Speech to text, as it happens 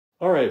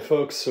All right,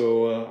 folks,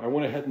 so I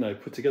went ahead and I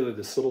put together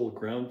this little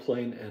ground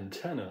plane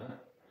antenna,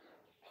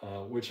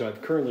 which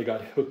I've currently got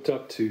hooked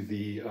up to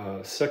the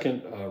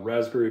second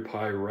Raspberry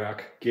Pi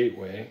rack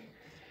gateway.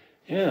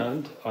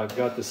 And I've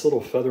got this little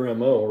Feather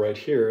MO right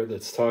here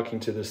that's talking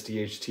to this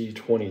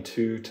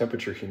DHT22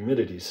 temperature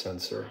humidity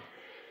sensor.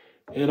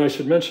 And I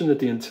should mention that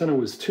the antenna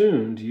was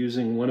tuned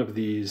using one of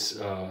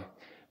these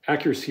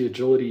accuracy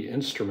agility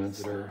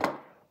instruments that are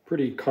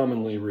pretty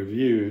commonly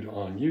reviewed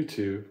on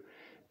YouTube,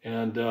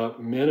 and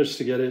managed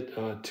to get it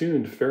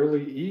tuned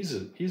fairly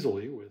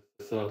easily with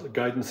the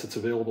guidance that's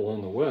available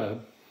on the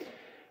web.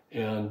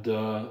 And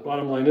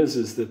bottom line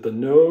is that the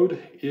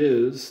node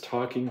is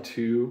talking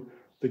to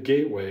the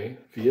gateway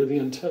via the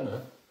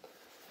antenna,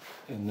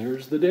 and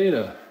there's the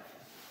data.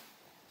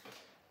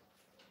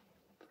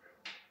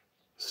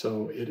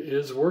 So it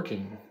is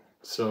working.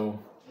 So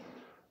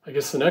I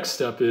guess the next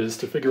step is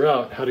to figure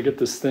out how to get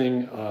this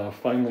thing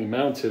finally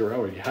mounted, or I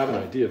already have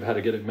an idea of how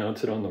to get it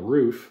mounted on the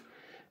roof,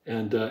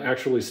 and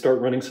actually start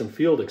running some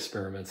field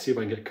experiments, see if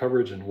I can get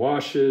coverage in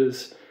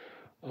washes,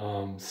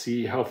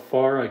 see how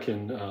far I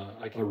can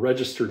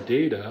register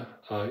data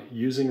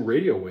using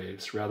radio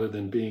waves rather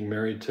than being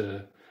married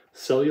to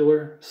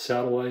cellular,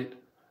 satellite,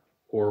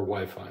 or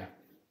Wi-Fi.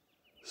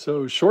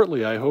 So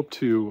shortly I hope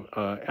to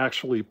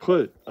actually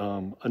put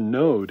a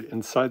node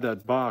inside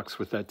that box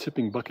with that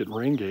tipping bucket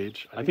rain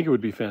gauge. I think it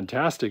would be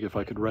fantastic if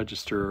I could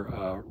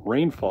register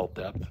rainfall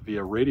depth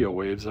via radio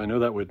waves. I know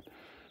that would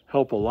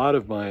help a lot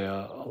of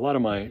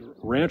my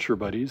rancher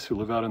buddies who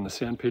live out in the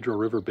San Pedro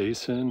River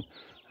Basin,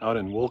 out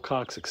in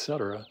Wilcox,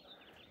 etc.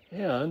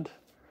 And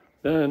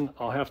then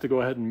I'll have to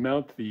go ahead and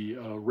mount the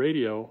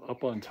radio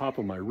up on top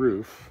of my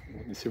roof.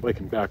 Let me see if I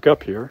can back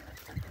up here.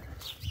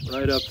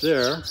 Right up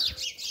there.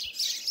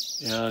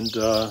 And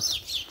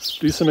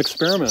do some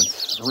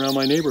experiments around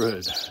my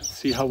neighborhood.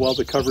 See how well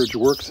the coverage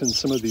works in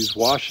some of these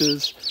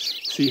washes.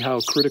 See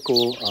how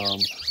critical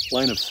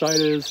line of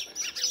sight is.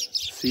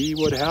 See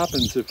what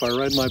happens if I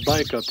ride my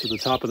bike up to the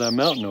top of that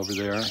mountain over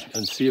there,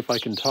 and see if I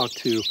can talk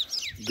to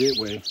the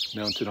gateway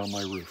mounted on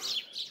my roof.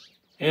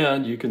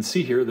 And you can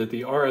see here that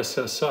the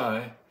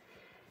RSSI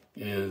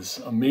is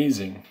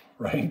amazing,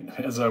 right?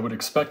 As I would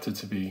expect it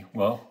to be.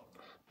 Well,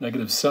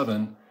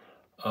 -7.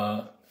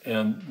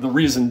 And the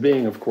reason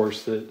being, of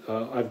course, that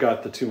I've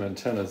got the two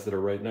antennas that are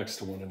right next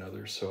to one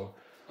another. So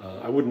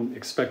I wouldn't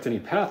expect any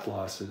path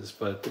losses,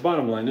 but the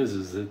bottom line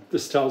is that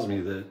this tells me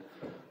that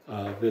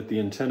that the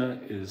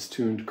antenna is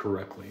tuned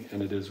correctly,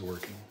 and it is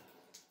working.